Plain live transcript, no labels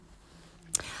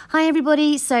Hi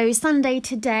everybody, so Sunday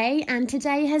today, and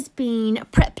today has been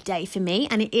prep day for me,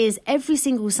 and it is every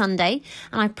single Sunday,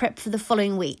 and I prep for the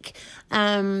following week.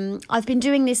 I've been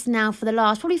doing this now for the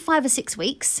last probably 5 or 6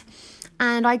 weeks,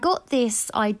 and I got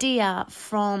this idea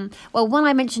from, one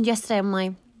I mentioned yesterday on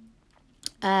my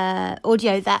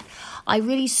audio that I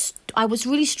was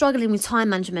really struggling with time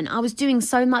management. I was doing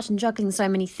so much and juggling so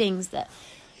many things that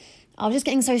I was just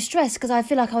getting so stressed because I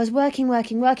feel like I was working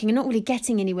and not really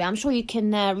getting anywhere. I'm sure you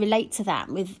can relate to that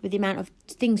with the amount of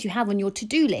things you have on your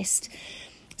to-do list.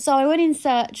 So I went in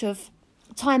search of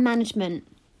time management,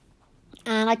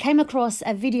 and I came across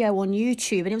a video on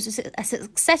YouTube, and it was a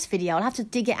success video. I'll have to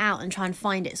dig it out and try and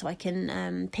find it so I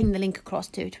can ping the link across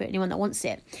to anyone that wants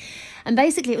it. And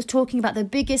basically it was talking about the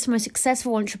biggest, most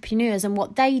successful entrepreneurs and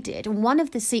what they did. And one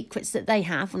of the secrets that they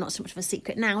have, well, not so much of a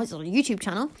secret now, it's on a YouTube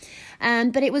channel,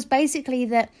 but it was basically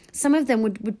that some of them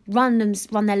would run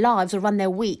their lives or run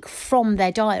their week from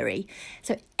their diary.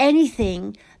 So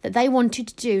anything that they wanted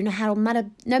to do,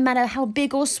 no matter how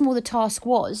big or small the task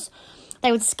was,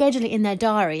 they would schedule it in their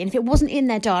diary. And if it wasn't in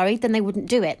their diary, then they wouldn't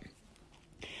do it.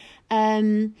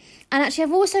 And actually,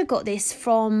 I've also got this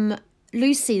from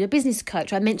Lucy, the business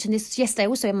coach. I mentioned this yesterday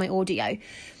also in my audio.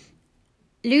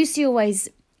 Lucy always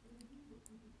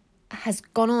has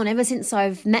gone on ever since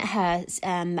I've met her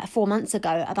 4 months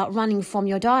ago about running from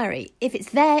your diary. If it's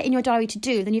there in your diary to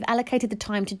do, then you've allocated the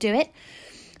time to do it.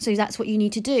 So that's what you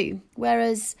need to do.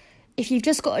 Whereas if you've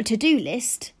just got a to-do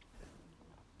list,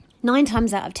 9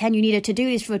 times out of 10, you need a to-do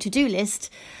list for a to-do list.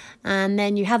 And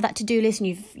then you have that to-do list, and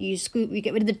you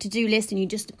get rid of the to-do list, and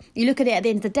you look at it at the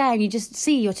end of the day, and you just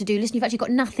see your to-do list, and you've actually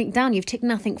got nothing done. You've ticked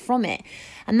nothing from it,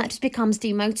 and that just becomes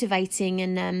demotivating,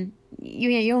 and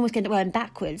you're almost going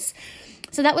backwards.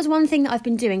 So that was one thing that I've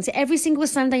been doing. So every single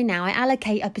Sunday now, I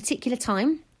allocate a particular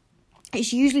time.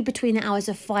 It's usually between the hours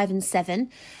of 5 and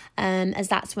 7, as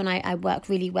that's when I work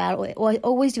really well, or I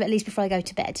always do it at least before I go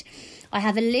to bed. I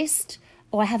have a list,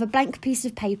 or I have a blank piece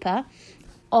of paper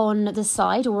on the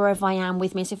side or wherever I am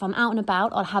with me. So if I'm out and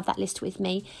about, I'll have that list with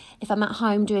me. If I'm at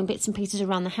home doing bits and pieces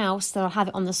around the house, then I'll have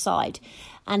it on the side.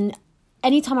 And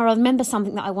anytime I remember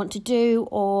something that I want to do,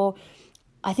 or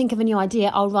I think of a new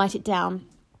idea, I'll write it down.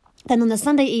 Then on the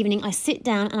Sunday evening, I sit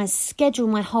down and I schedule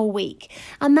my whole week.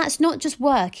 And that's not just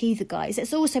work either, guys.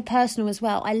 It's also personal as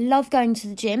well. I love going to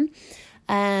the gym,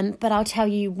 but I'll tell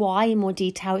you why in more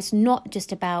detail. It's not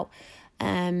just about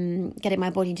getting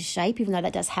my body into shape, even though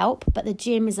that does help, but the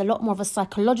gym is a lot more of a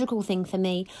psychological thing for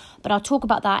me, but I'll talk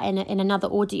about that in another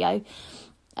audio.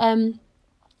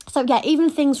 So yeah, even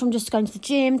things from just going to the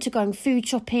gym to going food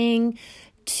shopping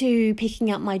to picking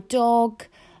up my dog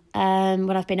when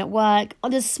I've been at work.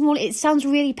 It sounds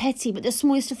really petty, but the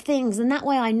smallest of things, and that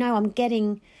way I know I'm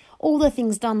getting all the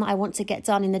things done that I want to get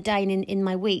done in the day and in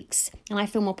my weeks, and I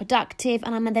feel more productive,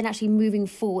 and I'm then actually moving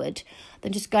forward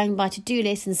than just going by to-do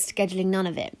lists and scheduling none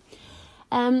of it.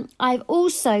 I've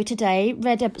also today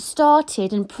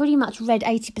started and pretty much read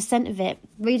 80% of it.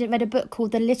 Read a book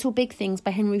called The Little Big Things by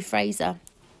Henry Fraser.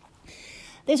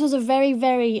 This was a very,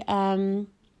 very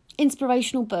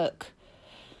inspirational book,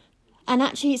 and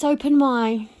actually it's opened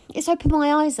my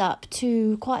eyes up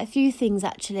to quite a few things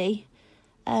actually.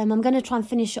 I'm going to try and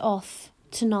finish it off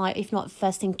tonight, if not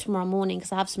first thing tomorrow morning,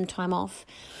 because I have some time off.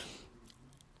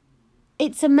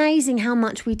 It's amazing how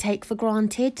much we take for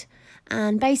granted.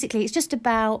 And basically, it's just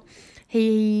about,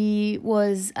 he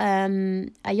was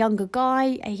a younger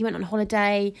guy. He went on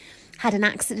holiday, had an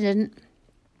accident,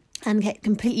 and it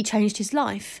completely changed his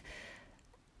life.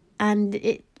 And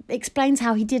it explains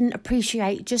how he didn't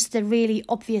appreciate just the really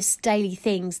obvious daily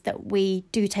things that we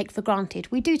do take for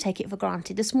granted. We do take it for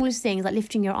granted. The smallest things, like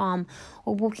lifting your arm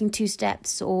or walking 2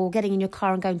 steps or getting in your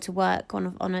car and going to work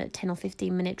on a 10 or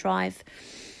 15 minute drive.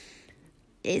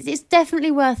 It's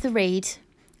definitely worth the read.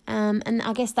 And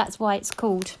I guess that's why it's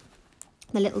called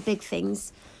The Little Big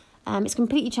Things. It's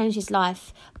completely changed his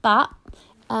life. But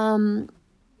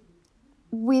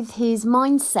with his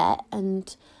mindset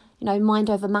and mind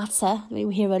over matter,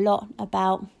 we hear a lot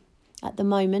about at the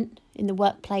moment in the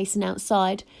workplace and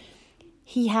outside.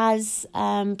 He has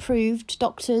proved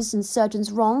doctors and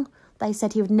surgeons wrong. They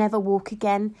said he would never walk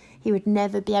again. He would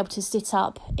never be able to sit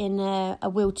up in a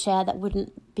wheelchair that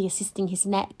wouldn't be assisting his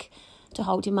neck to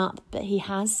hold him up. But he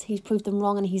has. He's proved them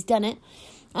wrong and he's done it.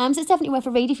 So it's definitely worth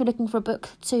a read if you're looking for a book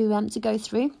to go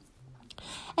through.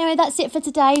 Anyway, that's it for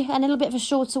today. A little bit of a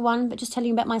shorter one, but just telling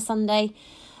you about my Sunday.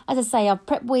 As I say, I've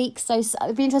prep week, so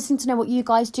it'd be interesting to know what you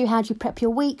guys do. How do you prep your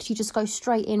week? Do you just go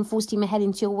straight in, full steam ahead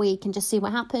into your week and just see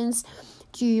what happens?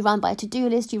 Do you run by a to-do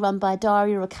list? Do you run by a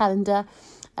diary or a calendar?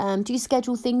 Do you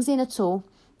schedule things in at all?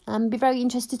 Be very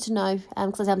interested to know,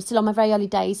 because I'm still on my very early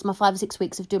days, my 5 or 6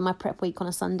 weeks of doing my prep week on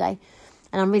a Sunday,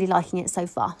 and I'm really liking it so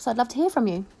far. So I'd love to hear from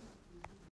you.